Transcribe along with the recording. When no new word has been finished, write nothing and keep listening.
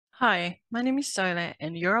Hi, my name is Soile,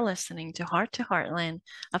 and you're listening to Heartland,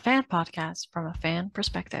 a fan podcast from a fan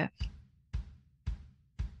perspective.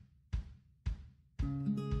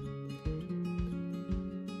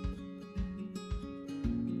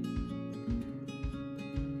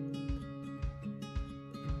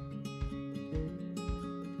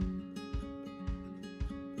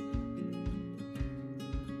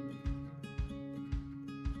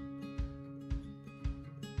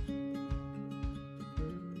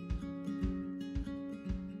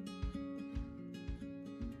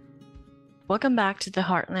 Welcome back to the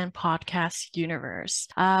Heartland podcast universe.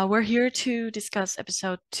 We're here to discuss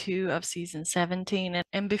episode 2 of season 17.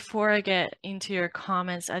 And before I get into your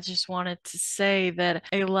comments, I just wanted to say that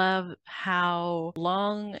I love how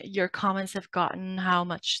long your comments have gotten, how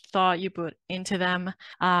much thought you put into them.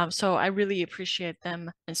 So I really appreciate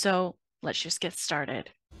them. And so let's just get started.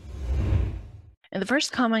 And the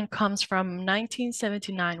first comment comes from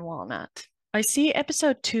 1979 Walnut. I see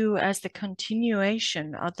episode 2 as the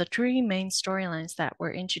continuation of the three main storylines that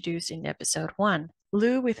were introduced in episode 1.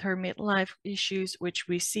 Lou with her midlife issues, which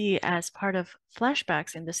we see as part of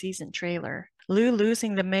flashbacks in the season trailer. Lou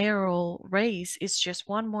losing the mayoral race is just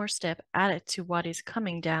one more step added to what is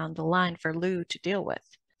coming down the line for Lou to deal with.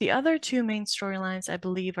 The other two main storylines, I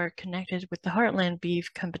believe, are connected with the Heartland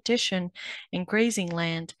beef competition in grazing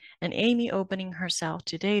land and Amy opening herself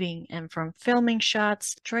to dating, and from filming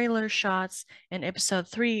shots, trailer shots, and episode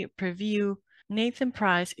 3 preview, Nathan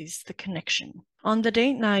Price is the connection. On the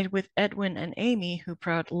date night with Edwin and Amy, who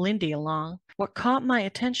brought Lindy along, what caught my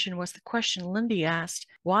attention was the question Lindy asked,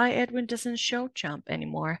 why Edwin doesn't show jump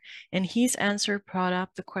anymore, and his answer brought up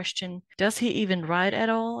the question, does he even ride at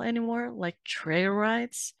all anymore, like trail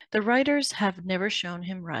rides? The writers have never shown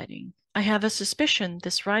him riding. I have a suspicion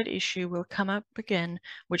this ride issue will come up again,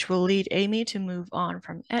 which will lead Amy to move on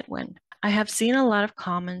from Edwin. I have seen a lot of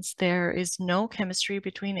comments there is no chemistry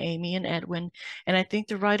between Amy and Edwin, and I think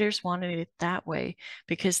the writers wanted it that way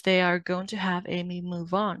because they are going to have Amy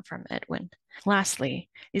move on from Edwin. Lastly,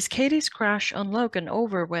 is Katie's crush on Logan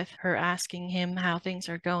over with her asking him how things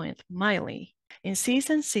are going with Miley? In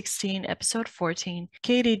season 16, episode 14,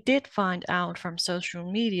 Katie did find out from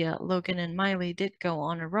social media Logan and Miley did go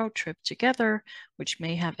on a road trip together, which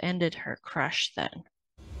may have ended her crush then.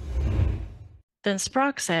 Then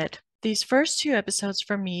Sprock said, these first two episodes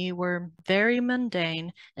for me were very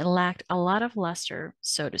mundane and lacked a lot of luster,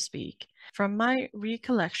 so to speak. From my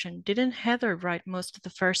recollection, didn't Heather write most of the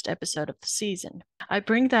first episode of the season? I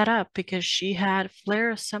bring that up because she had flair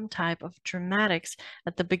of some type of dramatics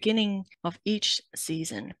at the beginning of each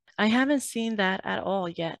season. I haven't seen that at all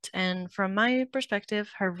yet, and from my perspective,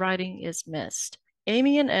 her writing is missed.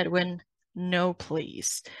 Amy and Edwin, no,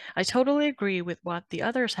 please. I totally agree with what the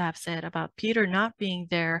others have said about Peter not being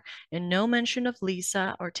there and no mention of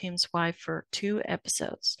Lisa or Tim's wife for 2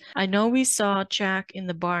 episodes. I know we saw Jack in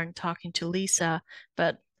the barn talking to Lisa,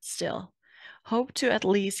 but still. Hope to at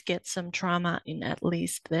least get some drama in at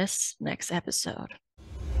least this next episode.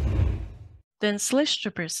 Then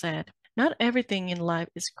Slishtrooper said, not everything in life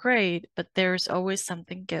is great, but there's always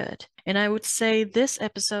something good. And I would say this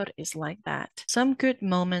episode is like that. Some good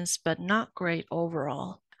moments, but not great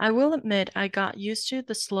overall. I will admit I got used to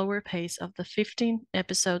the slower pace of the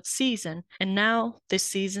 15-episode season, and now this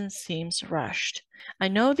season seems rushed. I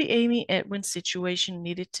know the Amy Edwin situation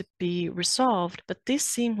needed to be resolved, but this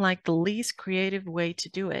seemed like the least creative way to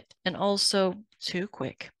do it, and also too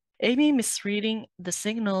quick. Amy misreading the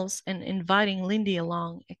signals and inviting Lindy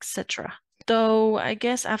along, etc. Though I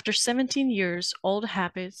guess after 17 years, old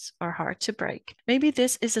habits are hard to break. Maybe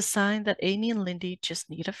this is a sign that Amy and Lindy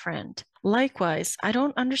just need a friend. Likewise, I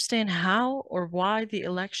don't understand how or why the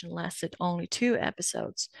election lasted only 2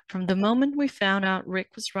 episodes. From the moment we found out Rick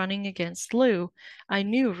was running against Lou, I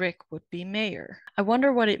knew Rick would be mayor. I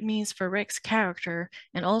wonder what it means for Rick's character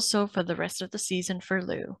and also for the rest of the season for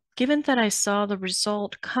Lou. Given that I saw the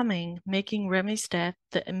result coming, making Remy's death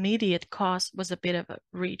the immediate cause was a bit of a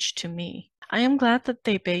reach to me. I am glad that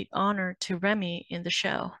they paid honor to Remy in the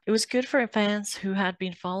show. It was good for fans who had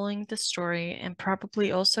been following the story and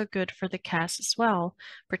probably also good for the cast as well,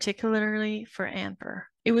 particularly for Amber.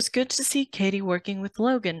 It was good to see Katie working with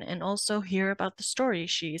Logan and also hear about the story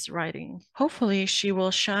she is writing. Hopefully, she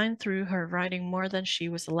will shine through her writing more than she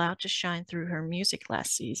was allowed to shine through her music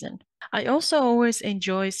last season. I also always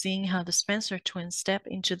enjoy seeing how the Spencer twins step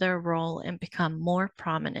into their role and become more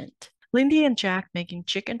prominent. Lindy and Jack making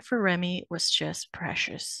chicken for Remy was just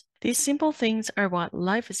precious. These simple things are what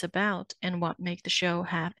life is about and what make the show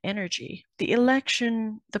have energy. The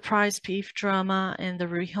election, the prize beef drama, and the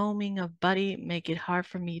rehoming of Buddy make it hard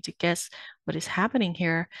for me to guess what is happening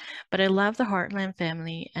here, but I love the Heartland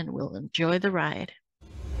family and will enjoy the ride.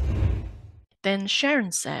 Then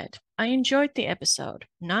Sharon said, I enjoyed the episode.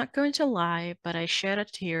 Not going to lie, but I shed a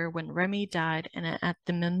tear when Remy died and at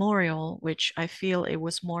the memorial, which I feel it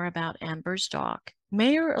was more about Amber's dog.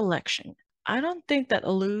 Mayor election. I don't think that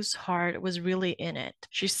Lou's heart was really in it.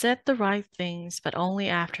 She said the right things, but only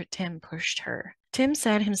after Tim pushed her. Tim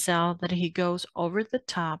said himself that he goes over the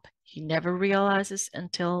top. He never realizes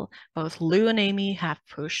until both Lou and Amy have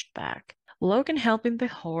pushed back. Logan helping the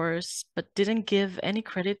horse, but didn't give any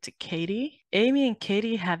credit to Katie. Amy and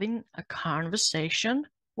Katie having a conversation?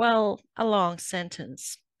 Well, a long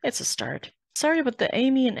sentence. It's a start. Sorry, but the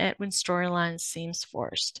Amy and Edwin storyline seems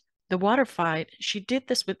forced. The water fight, she did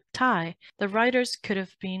this with Ty. The writers could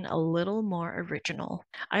have been a little more original.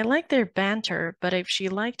 I like their banter, but if she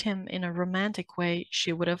liked him in a romantic way,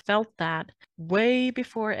 she would have felt that way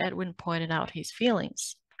before Edwin pointed out his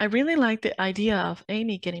feelings. I really like the idea of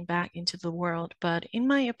Amy getting back into the world, but in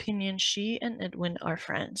my opinion, she and Edwin are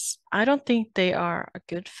friends. I don't think they are a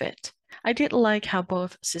good fit. I did like how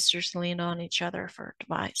both sisters leaned on each other for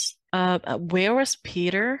advice. Where was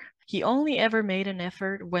Peter? He only ever made an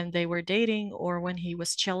effort when they were dating or when he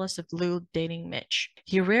was jealous of Lou dating Mitch.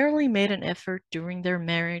 He rarely made an effort during their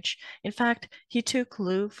marriage. In fact, he took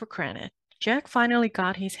Lou for granted. Jack finally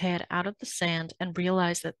got his head out of the sand and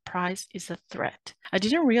realized that Price is a threat. I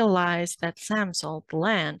didn't realize that Sam sold the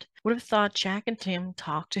land. Would have thought Jack and Tim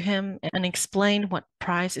talked to him and explained what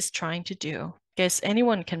Price is trying to do. Guess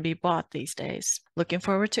anyone can be bought these days. Looking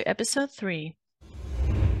forward to episode 3.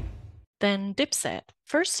 Then Dip said,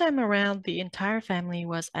 first time around, the entire family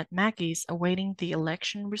was at Maggie's awaiting the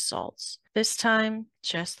election results. This time,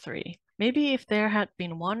 just 3. Maybe if there had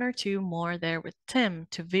been 1 or 2 more there with Tim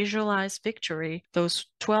to visualize victory, those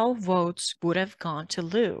 12 votes would have gone to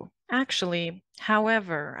Lou. Actually,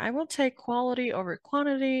 however, I will take quality over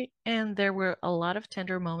quantity, and there were a lot of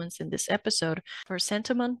tender moments in this episode for a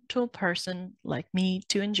sentimental person like me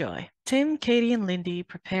to enjoy. Tim, Katie, and Lindy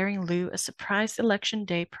preparing Lou a surprise election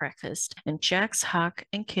day breakfast, and Jack's hug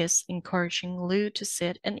and kiss encouraging Lou to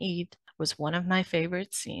sit and eat was one of my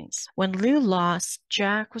favorite scenes. When Lou lost,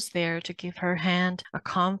 Jack was there to give her hand a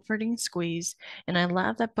comforting squeeze, and I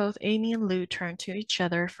love that both Amy and Lou turned to each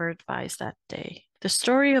other for advice that day. The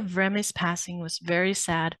story of Remy's passing was very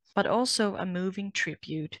sad, but also a moving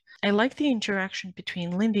tribute. I like the interaction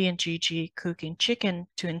between Lindy and Gigi cooking chicken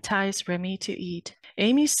to entice Remy to eat.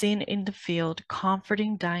 Amy's scene in the field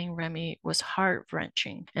comforting dying Remy was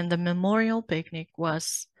heart-wrenching, and the memorial picnic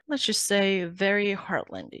was, let's just say, very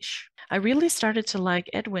Heartlandish. I really started to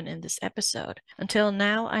like Edwin in this episode. Until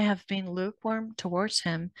now, I have been lukewarm towards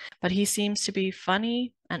him, but he seems to be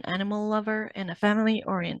funny, an animal lover, and a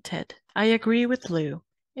family-oriented. I agree with Lou.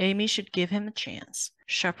 Amy should give him a chance.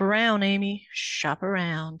 Shop around, Amy. Shop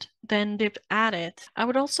around. Then Dip added, I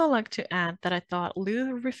would also like to add that I thought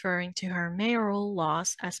Lou referring to her mayoral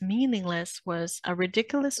loss as meaningless was a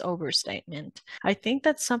ridiculous overstatement. I think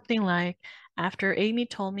that's something like, after Amy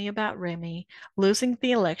told me about Remy, losing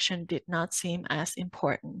the election did not seem as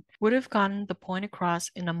important. Would have gotten the point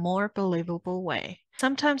across in a more believable way.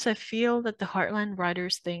 Sometimes I feel that the Heartland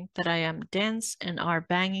writers think that I am dense and are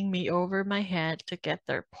banging me over my head to get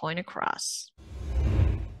their point across.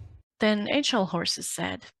 Then HL Horses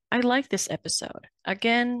said, I like this episode.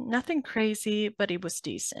 Again, nothing crazy, but it was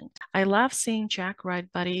decent. I love seeing Jack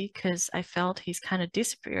ride Buddy because I felt he's kind of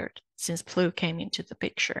disappeared since Blue came into the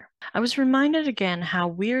picture. I was reminded again how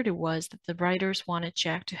weird it was that the writers wanted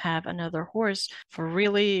Jack to have another horse for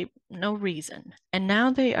really no reason. And now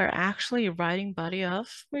they are actually riding Buddy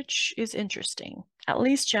off, which is interesting. At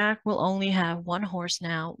least Jack will only have 1 horse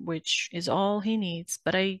now, which is all he needs,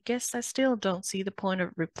 but I guess I still don't see the point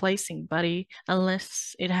of replacing Buddy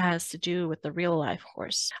unless it has to do with the real life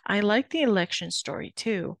horse. I like the election story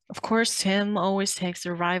too. Of course, Tim always takes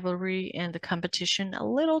the rivalry and the competition a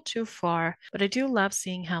little too far, but I do love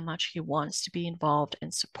seeing how much he wants to be involved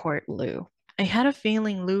and support Lou. I had a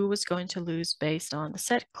feeling Lou was going to lose based on the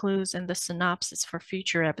set clues and the synopsis for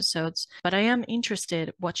future episodes, but I am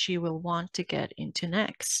interested what she will want to get into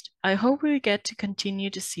next. I hope we get to continue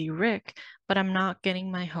to see Rick, but I'm not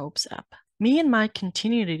getting my hopes up. Me and my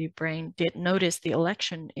continuity brain did notice the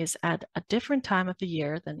election is at a different time of the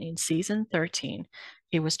year than in season 13.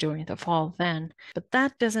 It was during the fall then, but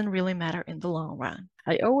that doesn't really matter in the long run.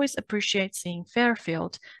 I always appreciate seeing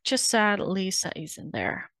Fairfield, just sad Lisa isn't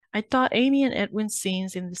there. I thought Amy and Edwin's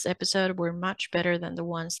scenes in this episode were much better than the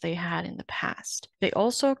ones they had in the past. They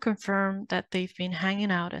also confirmed that they've been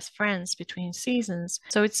hanging out as friends between seasons,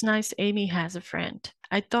 so it's nice Amy has a friend.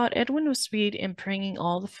 I thought Edwin was sweet in bringing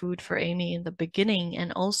all the food for Amy in the beginning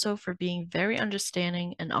and also for being very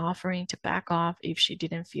understanding and offering to back off if she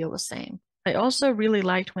didn't feel the same. I also really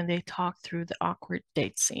liked when they talked through the awkward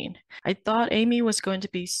date scene. I thought Amy was going to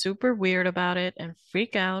be super weird about it and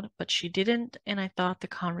freak out, but she didn't, and I thought the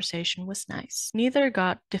conversation was nice. Neither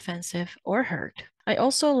got defensive or hurt. I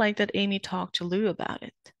also liked that Amy talked to Lou about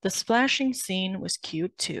it. The splashing scene was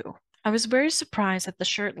cute too. I was very surprised at the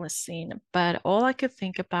shirtless scene, but all I could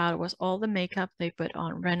think about was all the makeup they put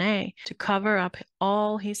on Rene to cover up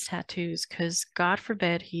all his tattoos, because God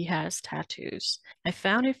forbid he has tattoos. I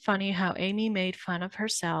found it funny how Amy made fun of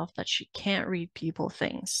herself that she can't read people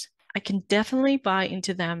things. I can definitely buy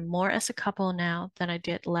into them more as a couple now than I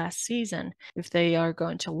did last season if they are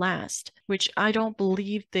going to last, which I don't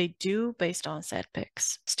believe they do based on set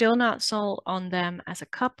pics. Still not sold on them as a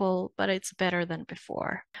couple, but it's better than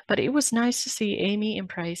before. But it was nice to see Amy and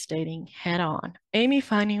Price dating head on. Amy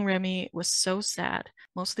finding Remy was so sad,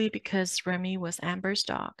 mostly because Remy was Amber's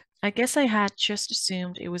dog. I guess I had just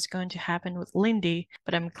assumed it was going to happen with Lindy,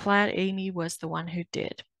 but I'm glad Amy was the one who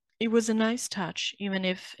did. It was a nice touch, even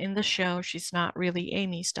if in the show she's not really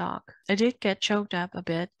Amy's dog. I did get choked up a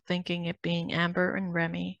bit thinking it being Amber and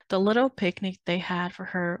Remy. The little picnic they had for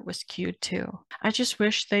her was cute too. I just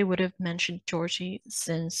wish they would have mentioned Georgie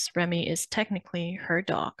since Remy is technically her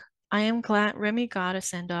dog. I am glad Remy got a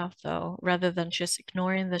send off though, rather than just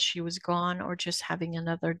ignoring that she was gone or just having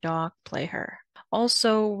another dog play her.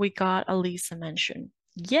 Also, we got a Lisa mention.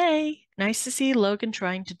 Yay! Nice to see Logan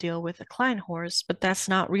trying to deal with a Klein horse, but that's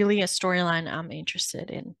not really a storyline I'm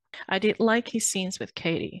interested in. I did like his scenes with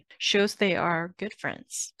Katie. Shows they are good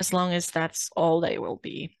friends, as long as that's all they will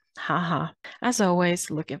be. Haha. As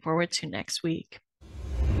always, looking forward to next week.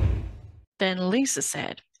 Then Lisa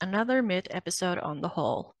said, another mid-episode on the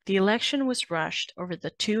whole. The election was rushed over the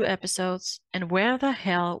 2 episodes, and where the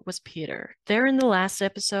hell was Peter? There in the last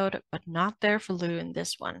episode, but not there for Lou in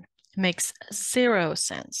this one. Makes zero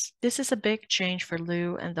sense. This is a big change for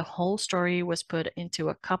Lou, and the whole story was put into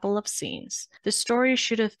a couple of scenes. The story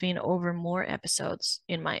should have been over more episodes,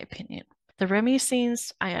 in my opinion. The Remy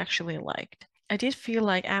scenes I actually liked. I did feel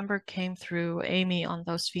like Amber came through Amy on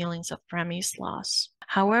those feelings of Remy's loss.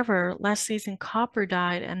 However, last season Copper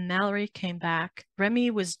died and Mallory came back.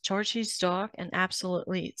 Remy was Georgie's dog and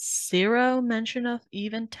absolutely zero mention of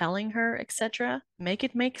even telling her, etc. Make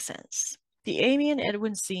it make sense. The Amy and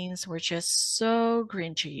Edwin scenes were just so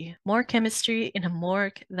cringy. More chemistry in a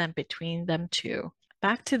morgue than between them two.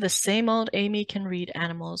 Back to the same old Amy can read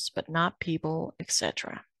animals but not people,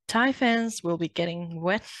 etc. Thai fans will be getting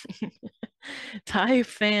wet. Thai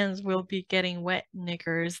fans will be getting wet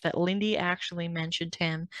knickers that Lindy actually mentioned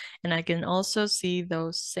him, and I can also see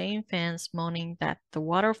those same fans moaning that the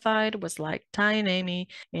water fight was like Ty and Amy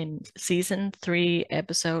in season 3,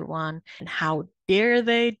 episode 1, and how dare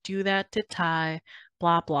they do that to Ty,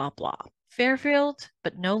 blah blah blah. Fairfield,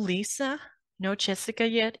 but no Lisa, no Jessica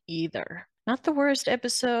yet either. Not the worst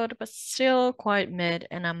episode, but still quite mid,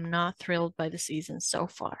 and I'm not thrilled by the season so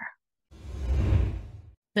far.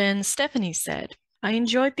 Then Stephanie said, I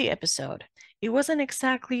enjoyed the episode. It wasn't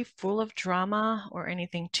exactly full of drama or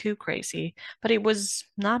anything too crazy, but it was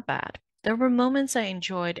not bad. There were moments I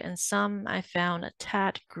enjoyed and some I found a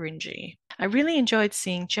tad cringy. I really enjoyed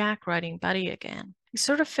seeing Jack riding Buddy again. It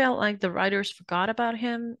sort of felt like the writers forgot about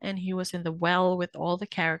him and he was in the well with all the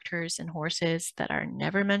characters and horses that are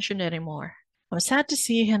never mentioned anymore. I'm sad to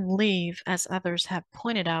see him leave, as others have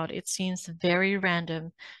pointed out. It seems very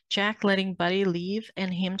random. Jack letting Buddy leave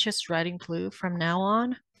and him just riding Blue from now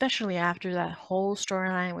on, especially after that whole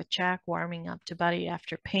storyline with Jack warming up to Buddy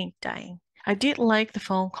after Paint dying. I did like the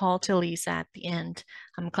phone call to Lisa at the end.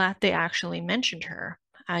 I'm glad they actually mentioned her.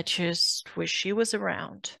 I just wish she was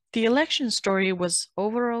around. The election story was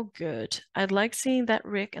overall good. I like seeing that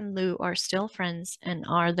Rick and Lou are still friends and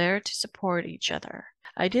are there to support each other.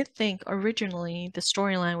 I did think originally the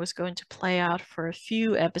storyline was going to play out for a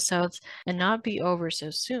few episodes and not be over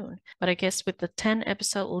so soon, but I guess with the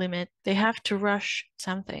 10-episode limit, they have to rush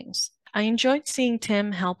some things. I enjoyed seeing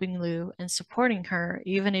Tim helping Lou and supporting her,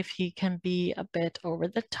 even if he can be a bit over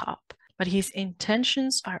the top. But his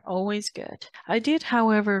intentions are always good. I did,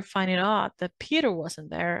 however, find it odd that Peter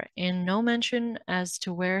wasn't there and no mention as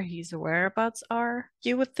to where his whereabouts are.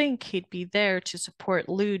 You would think he'd be there to support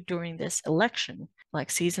Lou during this election,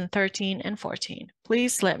 like season 13 and 14.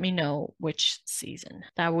 Please let me know which season.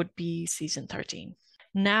 That would be season 13.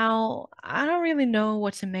 Now, I don't really know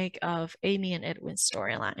what to make of Amy and Edwin's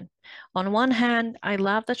storyline. On one hand, I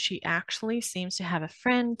love that she actually seems to have a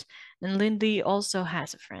friend, and Lindy also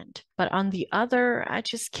has a friend. But on the other, I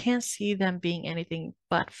just can't see them being anything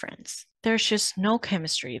but friends. There's just no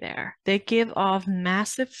chemistry there. They give off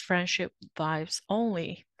massive friendship vibes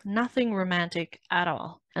only, nothing romantic at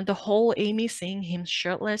all. And the whole Amy seeing him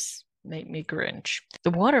shirtless made me cringe. The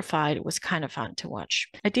water fight was kind of fun to watch.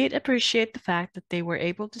 I did appreciate the fact that they were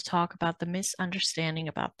able to talk about the misunderstanding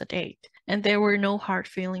about the date, and there were no hard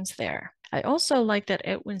feelings there. I also like that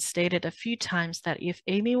Edwin stated a few times that if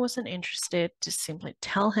Amy wasn't interested, to simply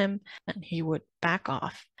tell him and he would back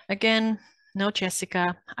off. Again, no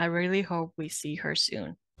Jessica. I really hope we see her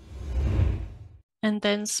soon. And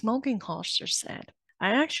then Smoking Holster said,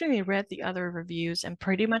 I actually read the other reviews and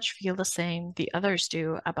pretty much feel the same the others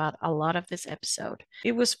do about a lot of this episode.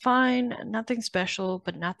 It was fine, nothing special,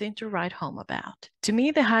 but nothing to write home about. To me,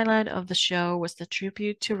 the highlight of the show was the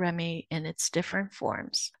tribute to Remy in its different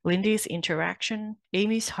forms. Lindy's interaction,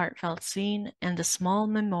 Amy's heartfelt scene, and the small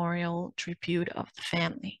memorial tribute of the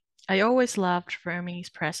family. I always loved Remy's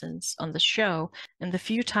presence on the show, and the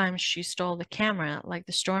few times she stole the camera, like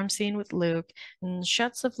the storm scene with Luke and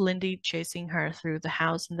shots of Lindy chasing her through the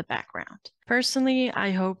house in the background. Personally,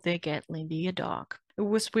 I hope they get Lindy a dog. It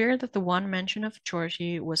was weird that the one mention of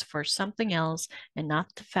Georgie was for something else and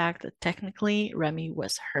not the fact that technically Remy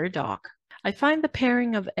was her dog. I find the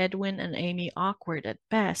pairing of Edwin and Amy awkward at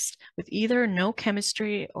best, with either no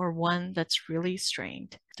chemistry or one that's really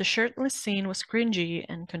strained. The shirtless scene was cringy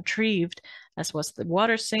and contrived, as was the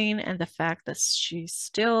water scene and the fact that she's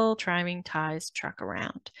still driving Ty's truck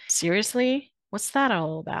around. Seriously? What's that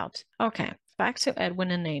all about? Okay, back to Edwin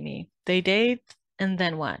and Amy. They date, and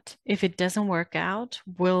then what? If it doesn't work out,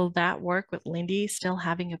 will that work with Lindy still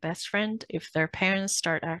having a best friend if their parents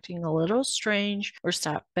start acting a little strange or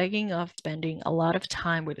stop begging of spending a lot of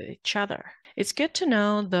time with each other? It's good to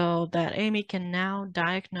know, though, that Amy can now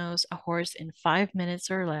diagnose a horse in 5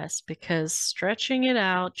 minutes or less because stretching it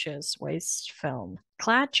out just wastes film.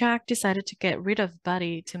 Glad Jack decided to get rid of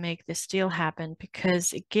Buddy to make this deal happen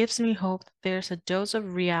because it gives me hope that there's a dose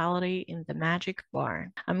of reality in the magic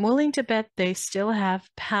barn. I'm willing to bet they still have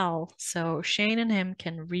Pal, so Shane and him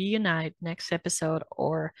can reunite next episode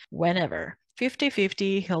or whenever.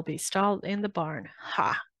 50-50, he'll be stalled in the barn.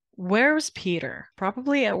 Ha! Where's Peter?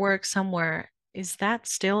 Probably at work somewhere. Is that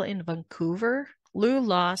still in Vancouver? Lou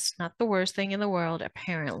lost, not the worst thing in the world,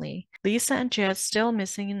 apparently. Lisa and Jet still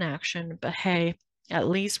missing in action, but hey, at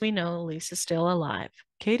least we know Lisa's still alive.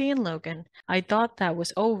 Katie and Logan, I thought that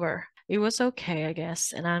was over. It was okay, I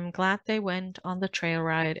guess, and I'm glad they went on the trail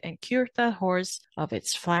ride and cured that horse of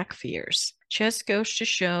its flak fears. Just goes to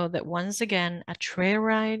show that once again, a trail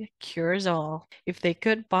ride cures all. If they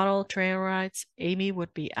could bottle trail rides, Amy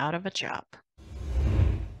would be out of a job.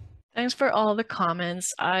 Thanks for all the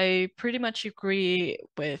comments. I pretty much agree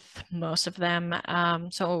with most of them.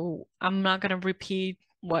 So I'm not going to repeat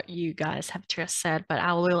what you guys have just said, but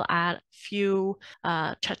I will add a few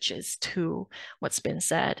touches to what's been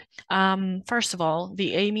said. First of all,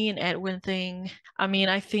 the Amy and Edwin thing, I mean,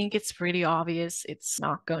 I think it's pretty obvious it's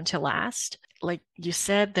not going to last. Like you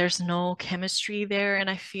said, there's no chemistry there, and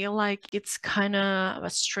I feel like it's kind of a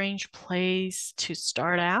strange place to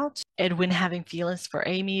start out. Edwin having feelings for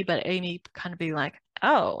Amy, but Amy kind of be like,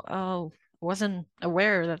 oh, wasn't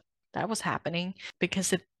aware that that was happening,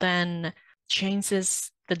 because it then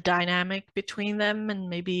changes the dynamic between them and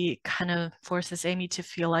maybe kind of forces Amy to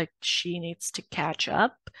feel like she needs to catch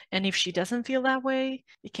up. And if she doesn't feel that way,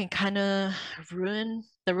 it can kind of ruin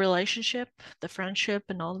the relationship, the friendship,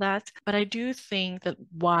 and all that. But I do think that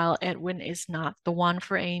while Edwin is not the one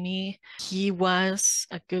for Amy, he was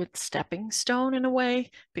a good stepping stone in a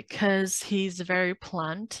way, because he's very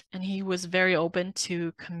blunt and he was very open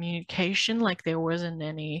to communication. Like there wasn't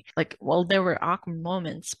any, like, well, there were awkward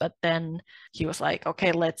moments, but then he was like,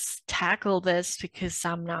 okay, let's tackle this because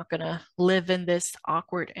I'm not gonna live in this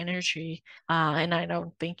awkward energy, and I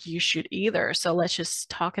don't think you should either. So let's just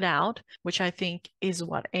talk it out, which I think is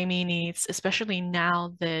what Amy needs, especially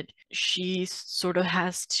now that she sort of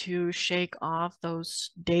has to shake off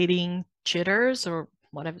those dating jitters, or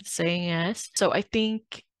whatever the saying is. So I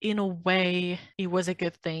think in a way it was a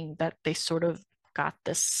good thing that they sort of got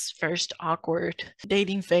this first awkward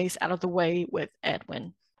dating phase out of the way with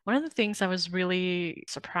Edwin. One of the things I was really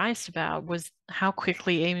surprised about was how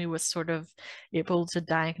quickly Amy was sort of able to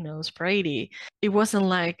diagnose Brady. It wasn't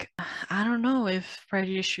like, I don't know if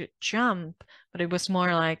Brady should jump, but it was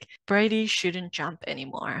more like Brady shouldn't jump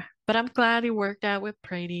anymore. But I'm glad it worked out with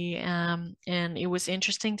Brady. And it was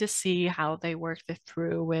interesting to see how they worked it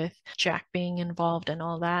through with Jack being involved and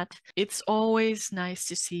all that. It's always nice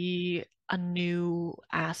to see a new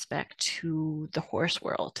aspect to the horse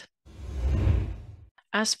world.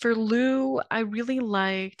 As for Lou, I really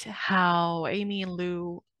liked how Amy and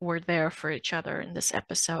Lou were there for each other in this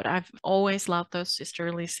episode. I've always loved those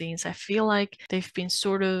sisterly scenes. I feel like they've been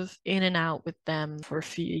sort of in and out with them for a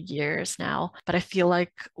few years now, but I feel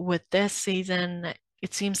like with this season,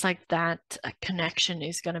 it seems like that connection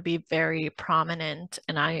is going to be very prominent,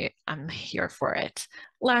 and I'm here for it.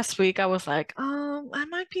 Last week I was like, I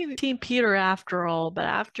might be Team Peter after all, but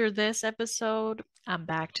after this episode, I'm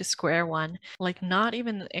back to square one. Like, not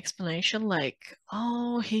even an explanation, like,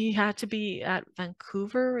 oh, he had to be at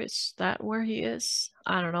Vancouver. Is that where he is?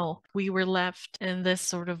 I don't know. We were left in this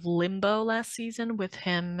sort of limbo last season with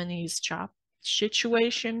him and his job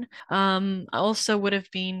situation. Also would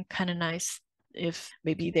have been kind of nice if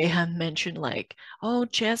maybe they had mentioned like, oh,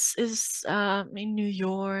 Jess is in New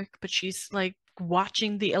York, but she's like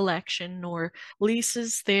watching the election, or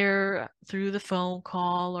Lisa's there through the phone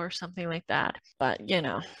call or something like that. But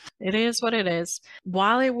it is what it is.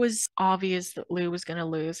 While it was obvious that Lou was going to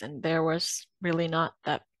lose and there was really not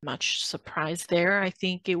that much surprise there, I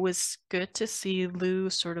think it was good to see Lou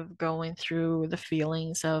sort of going through the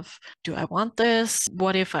feelings of, do I want this?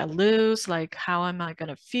 What if I lose? Like, how am I going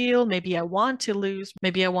to feel? Maybe I want to lose.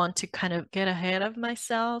 Maybe I want to kind of get ahead of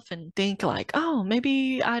myself and think like, oh,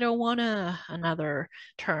 maybe I don't want another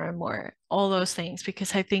term, or all those things,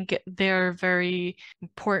 because I think they're very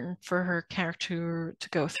important for her character to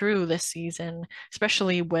go through this season,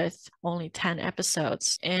 especially with only 10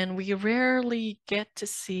 episodes. And we rarely get to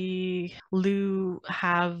see Lou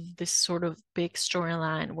have this sort of big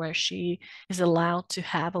storyline where she is allowed to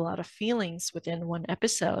have a lot of feelings within one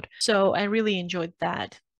episode. So I really enjoyed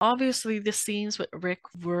that. Obviously, the scenes with Rick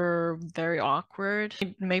were very awkward.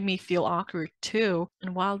 It made me feel awkward too.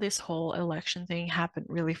 And while this whole election thing happened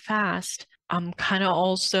really fast, I'm kind of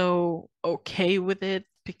also okay with it,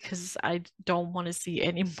 because I don't want to see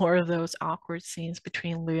any more of those awkward scenes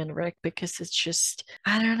between Lou and Rick, because it's just,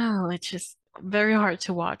 I don't know, it's just very hard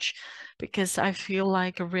to watch, because I feel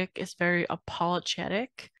like Rick is very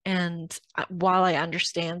apologetic. And while I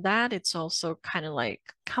understand that, it's also kind of like,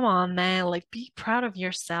 come on, man, like, be proud of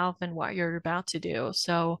yourself and what you're about to do.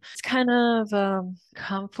 So it's kind of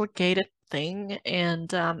complicated thing.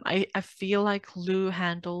 And I feel like Lou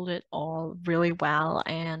handled it all really well.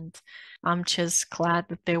 And I'm just glad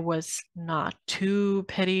that there was not too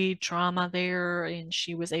petty drama there, and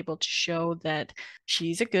she was able to show that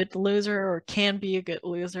she's a good loser, or can be a good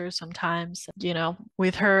loser sometimes,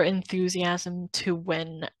 with her enthusiasm to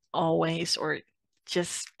win always, or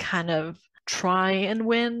just kind of try and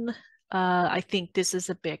win. I think this is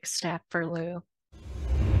a big step for Lou.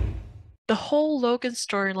 The whole Logan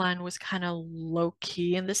storyline was kind of low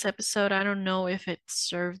key in this episode. I don't know if it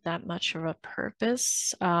served that much of a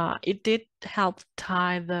purpose. It did help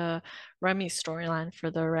tie the Remy storyline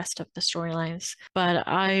for the rest of the storylines, but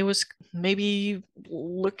I was maybe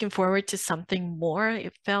looking forward to something more.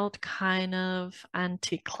 It felt kind of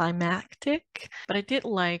anticlimactic, but I did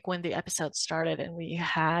like when the episode started and we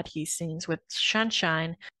had his scenes with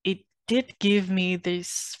Sunshine. It did give me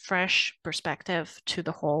this fresh perspective to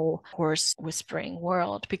the whole horse whispering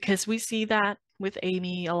world, because we see that with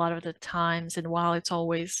Amy a lot of the times, and while it's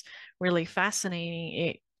always really fascinating,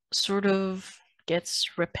 it sort of gets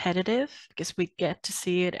repetitive because we get to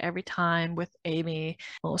see it every time with Amy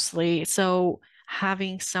mostly. So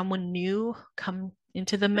having someone new come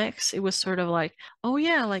into the mix, it was sort of like, oh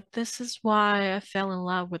yeah, like, this is why I fell in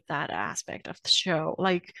love with that aspect of the show.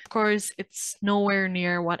 Like, of course, it's nowhere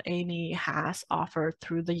near what Amy has offered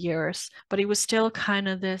through the years, but it was still kind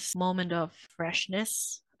of this moment of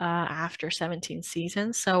freshness after 17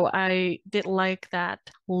 seasons. So I did like that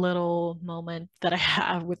little moment that I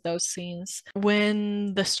have with those scenes.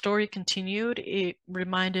 When the story continued, it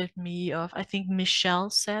reminded me of, I think Michelle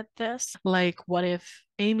said this, like, what if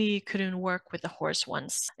Amy couldn't work with the horse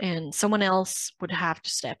once and someone else would have to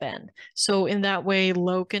step in? So in that way,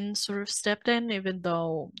 Logan sort of stepped in, even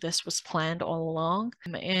though this was planned all along.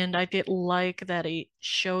 And I did like that it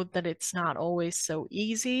showed that it's not always so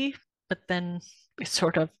easy, but then it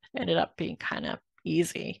sort of ended up being kind of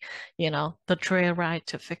easy, the trail ride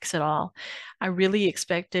to fix it all. I really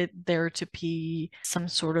expected there to be some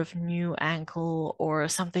sort of new angle or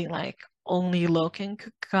something like only Logan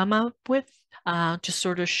could come up with, to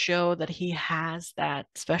sort of show that he has that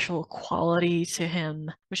special quality to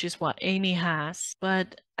him, which is what Amy has.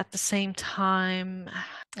 But at the same time,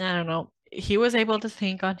 I don't know, he was able to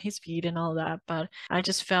think on his feet and all that, but I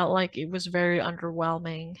just felt like it was very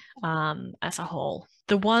underwhelming as a whole.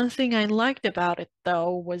 The one thing I liked about it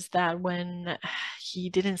though was that when he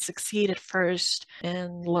didn't succeed at first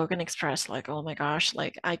and Logan expressed like, oh my gosh,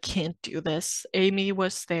 like I can't do this. Amy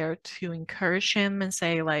was there to encourage him and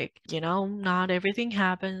say like, not everything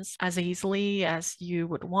happens as easily as you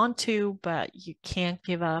would want to, but you can't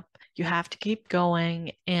give up. You have to keep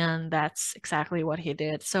going. And that's exactly what he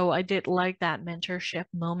did. So I did like that mentorship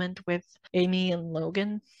moment with Amy and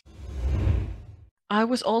Logan. I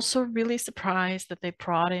was also really surprised that they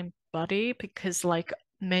brought in Buddy because, like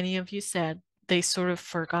many of you said, they sort of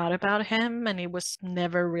forgot about him and it was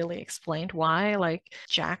never really explained why. Like,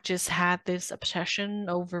 Jack just had this obsession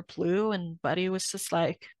over Blue, and Buddy was just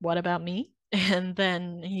like, what about me? And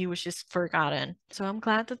then he was just forgotten. So I'm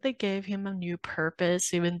glad that they gave him a new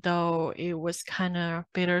purpose, even though it was kind of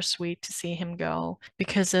bittersweet to see him go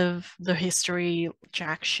because of the history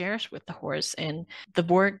Jack shares with the horse and the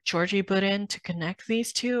work Georgie put in to connect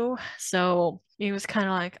these two. So it was kind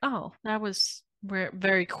of like, oh, that was a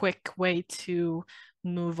very quick way to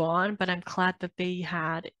move on. But I'm glad that they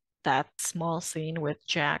had that small scene with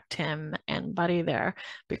Jack, Tim, and Buddy there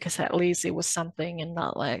because at least it was something and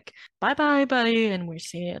not like, bye bye, Buddy, and we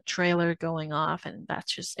see a trailer going off and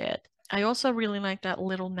that's just it. I also really like that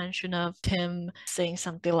little mention of Tim saying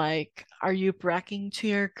something like, are you bragging to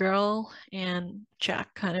your girl? And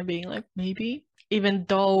Jack kind of being like, maybe. Even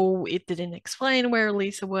though it didn't explain where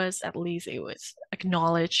Lisa was, at least it was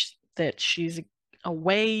acknowledged that she's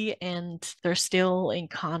away and they're still in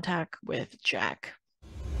contact with Jack.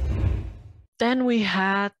 Then we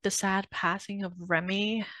had the sad passing of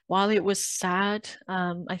Remy. While it was sad,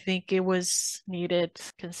 I think it was needed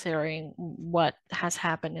considering what has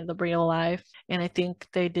happened in the real life. And I think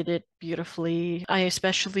they did it beautifully. I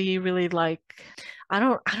especially really like, I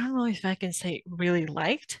don't know if I can say really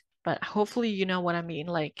liked, but hopefully you know what I mean.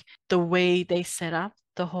 Like the way they set up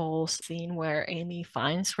the whole scene where Amy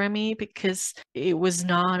finds Remy because it was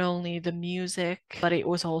not only the music, but it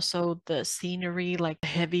was also the scenery, like the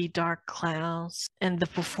heavy dark clouds and the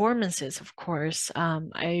performances, of course.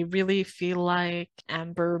 I really feel like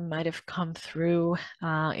Amber might have come through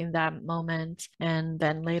in that moment. And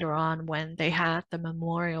then later on, when they had the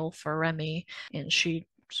memorial for Remy and she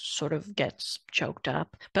sort of gets choked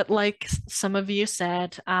up. But like some of you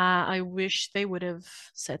said, I wish they would have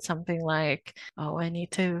said something like, oh, I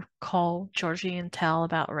need to call Georgie and tell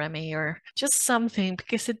about Remy or just something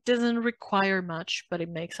because it doesn't require much, but it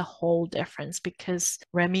makes a whole difference because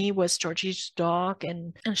Remy was Georgie's dog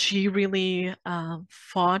and she really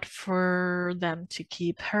fought for them to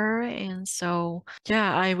keep her. And so,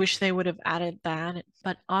 yeah, I wish they would have added that.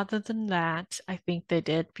 But other than that, I think they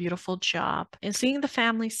did beautiful job. And seeing the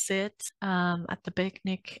family sit at the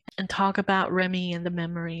picnic and talk about Remy and the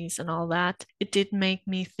memories and all that, it did make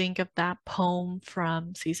me think of that poem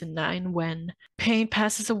from season 9 when Payne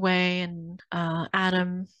passes away and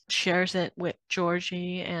Adam shares it with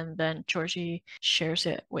Georgie and then Georgie shares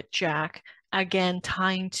it with Jack. Again,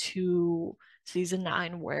 tying to season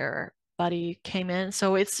 9 where Buddy came in.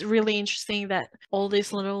 So it's really interesting that all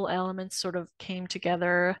these little elements sort of came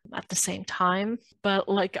together at the same time. But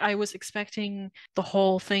like I was expecting the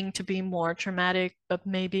whole thing to be more dramatic, but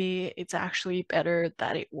maybe it's actually better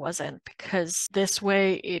that it wasn't because this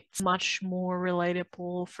way it's much more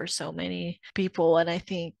relatable for so many people. And I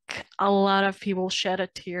think a lot of people shed a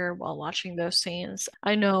tear while watching those scenes.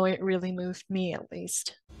 I know it really moved me at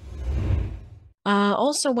least.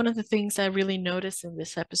 Also, one of the things I really noticed in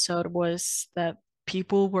this episode was that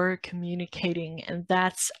people were communicating, and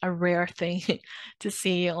that's a rare thing to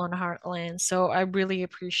see on Heartland. So I really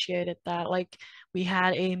appreciated that. Like, we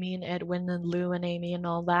had Amy and Edwin and Lou and Amy and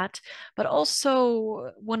all that, but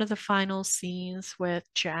also one of the final scenes with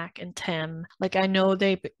Jack and Tim. Like, I know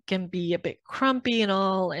they can be a bit grumpy and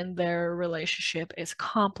all, and their relationship is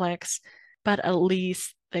complex, but at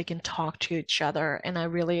least they can talk to each other. And I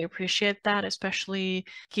really appreciate that, especially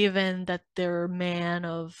given that they're a man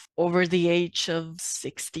of over the age of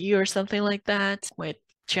 60 or something like that. With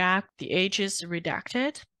Jack, the age is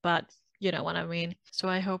redacted, but you know what I mean. So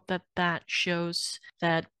I hope that that shows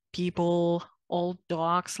that people, old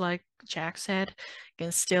dogs, like Jack said,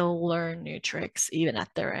 can still learn new tricks even at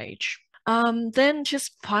their age. Then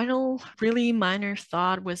just final really minor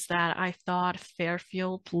thought was that I thought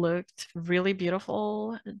Fairfield looked really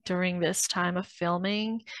beautiful during this time of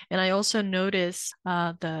filming. And I also noticed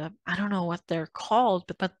I don't know what they're called,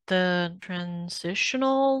 but the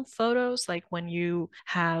transitional photos, like when you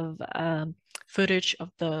have footage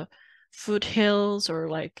of the foothills or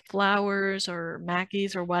like flowers or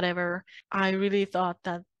Maggie's or whatever, I really thought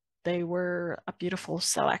that they were a beautiful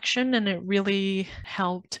selection, and it really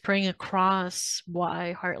helped bring across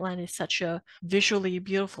why Heartland is such a visually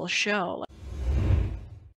beautiful show.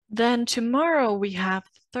 Then tomorrow we have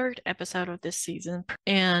the third episode of this season,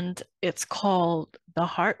 and it's called The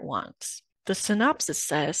Heart Wants. The synopsis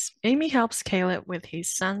says Amy helps Caleb with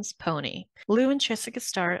his son's pony. Lou and Jessica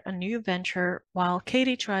start a new venture while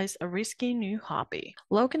Katie tries a risky new hobby.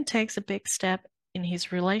 Logan takes a big step in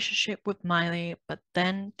his relationship with Miley, but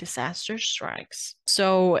then disaster strikes.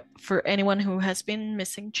 So, for anyone who has been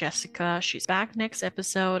missing Jessica, she's back next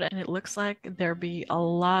episode, and it looks like there'll be a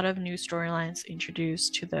lot of new storylines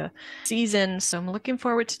introduced to the season. So, I'm looking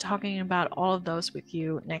forward to talking about all of those with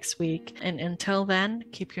you next week. And until then,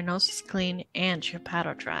 keep your noses clean and your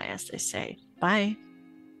paddle dry, as they say. Bye.